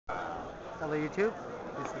Hello YouTube,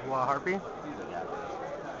 this is Wildharpie.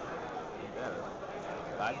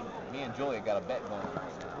 Me and Julia got a bet going on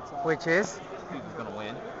right now. Which is? Caesar's gonna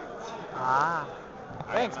win. Ah.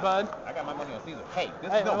 Thanks, bud. I got my money on Caesar. Hey,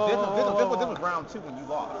 this Hey, was round 2 when you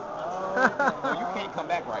lost. So you can't come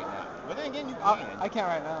back right now. But then again, you can. I can't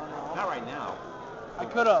right now. No. Not right now. I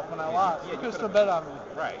could have when I lost. Yeah, you could have still bet on me.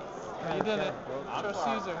 Right. You didn't. Trust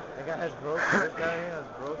Caesar. That guy has broken. This guy here has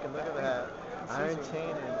broken. Look at that. Iron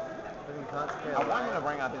chain and fucking concentrate. I want him to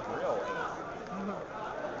bring out his real ace.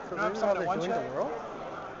 So You know, this is how they're one doing shot? the world?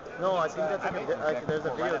 No, I think that's like there's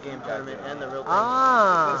a video game tournament and the real thing.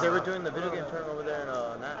 Ah. Because they were doing the video game tournament over there in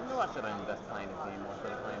I knew I should have invested playing this game more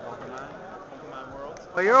instead of playing Pokemon. Pokemon Worlds.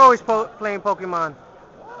 But you're always playing Pokemon.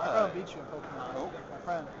 My friend beat you in Pokemon. Who? My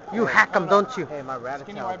friend. You hack them, don't you? Hey, my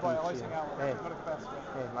Skinny Rattata white boy, beat always you. hang out with Hey, him. Go to the festival.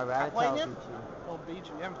 hey, my playing Rattata him? beat you. He'll beat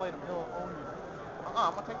you. You haven't played him. He'll own you.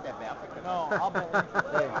 I'm gonna take that bet. I'll take that No, bet. I'll bet him.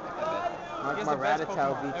 Hey, He has my the best Rattata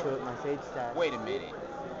Pokemon beat you ever. with my Sage Stack. Wait a minute.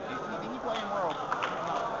 Did he play in Worlds?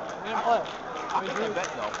 He didn't play. I'll take that bet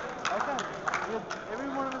though. Okay. Every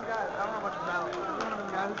one of his guys, I don't know much about him. Every one of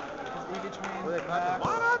his guys has EV train, Max.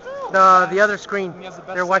 Why not you? The other screen. He has the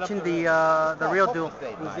best They're watching setup the real duel.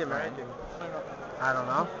 Who's the American? I don't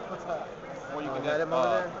know. What's that? Or you Oh, can is that just, him over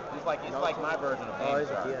there? it's like my version of Oh, Game he's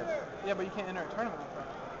a Shark. DS. Yeah, but you can't enter a tournament with that.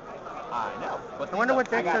 I know. But I wonder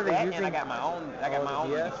what decks are they that, using. And I got my own. I got my the own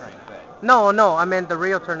DS? train set. No, I meant the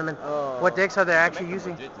real tournament. Oh. What decks are they actually You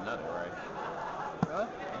can using? make them legit to another, right? Really?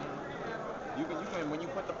 You can when you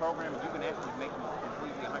put the program, you can actually make them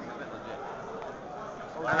completely 100% legit.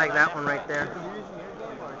 I like that one right there.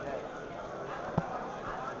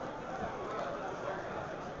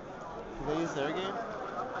 Did they use their game?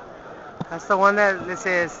 That's the one that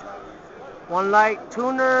says one light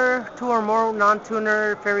tuner, 2 or more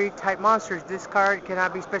non-tuner fairy type monsters. This card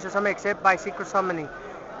cannot be special summoned except by secret summoning.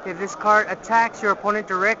 If this card attacks your opponent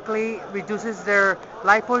directly, reduces their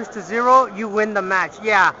life points to 0, you win the match.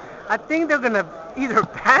 Yeah, I think they're gonna either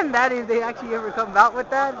ban that if they actually ever come out with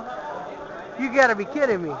that. You gotta be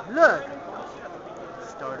kidding me. Look.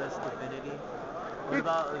 Stardust Divinity. What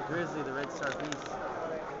about Grizzly, the Red Star Beast?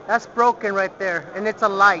 That's broken right there, and it's a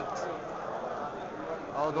light.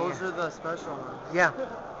 Oh, those are the special ones. Yeah.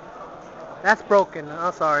 That's broken.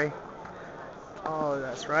 I'm sorry. Oh,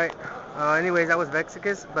 that's right. Anyways, that was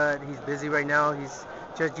Vexacus, but he's busy right now. He's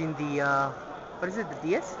judging the, what is it, the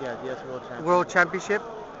DS? Yeah, DS World Championship. World Championship,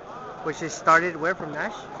 which is started where, from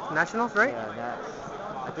Nationals, right? Yeah, Nash.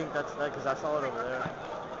 I think that's that, because I saw it over there.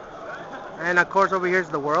 And of course over here's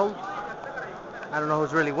the World. I don't know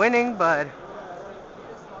who's really winning, but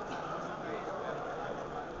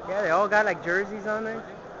yeah, they all got like jerseys on there.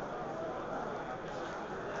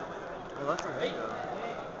 Well, that's a good though.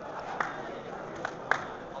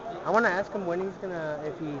 I want to ask him when he's gonna,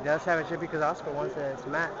 if he does have a chip, because Oscar wants to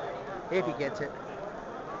Matt, if he gets it.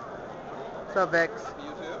 What's up, Vex?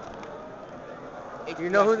 YouTube. You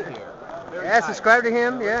know who? Here. Very Yeah, tired. subscribe to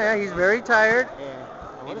him. Yeah, he's very tired. Yeah.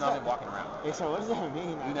 What Even is though I've that? been walking around. Hey, so what does that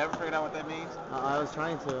mean? You never figured out what that means? I was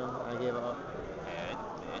trying to. I gave up. Head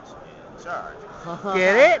bitch in charge.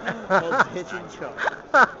 Get it? Head bitch in charge.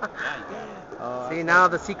 Yeah, you got See, now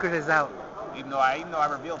the secret is out. it. Even though I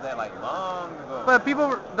revealed that like long ago. But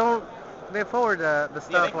people don't, they forward the yeah,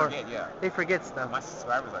 stuff, they or forget, yeah. they forget stuff. My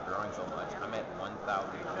subscribers are growing so much. I'm at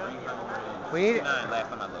 1,369 We need- last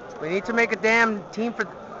time I looked. We need to make a damn team for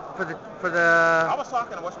I the. was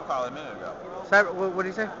talking to whatchamacallit a minute ago. What did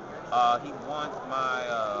he say? He wants my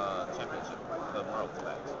championship, the world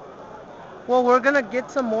back. Well, we're gonna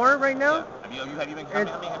get some more right now. Yeah. Have you been? How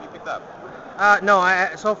many have you picked up? No,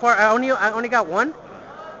 so far I only got one,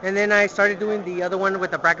 and then I started doing the other one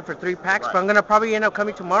with the bracket for 3 packs. Right. But I'm gonna probably end up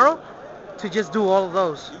coming tomorrow to just do all of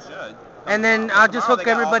those. You should. And then I'll just hook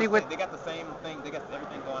everybody with. They got the same thing. They got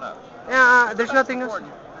everything going up. Yeah, there's nothing else.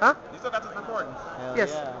 Huh? You still got this recording. Hell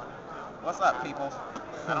Yes. Yeah. What's up, people?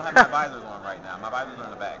 I don't have my visors on right now. My visors are in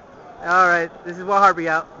the back. All right, this is Wildharpie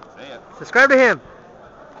out. See ya. Subscribe to him.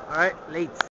 All right, late.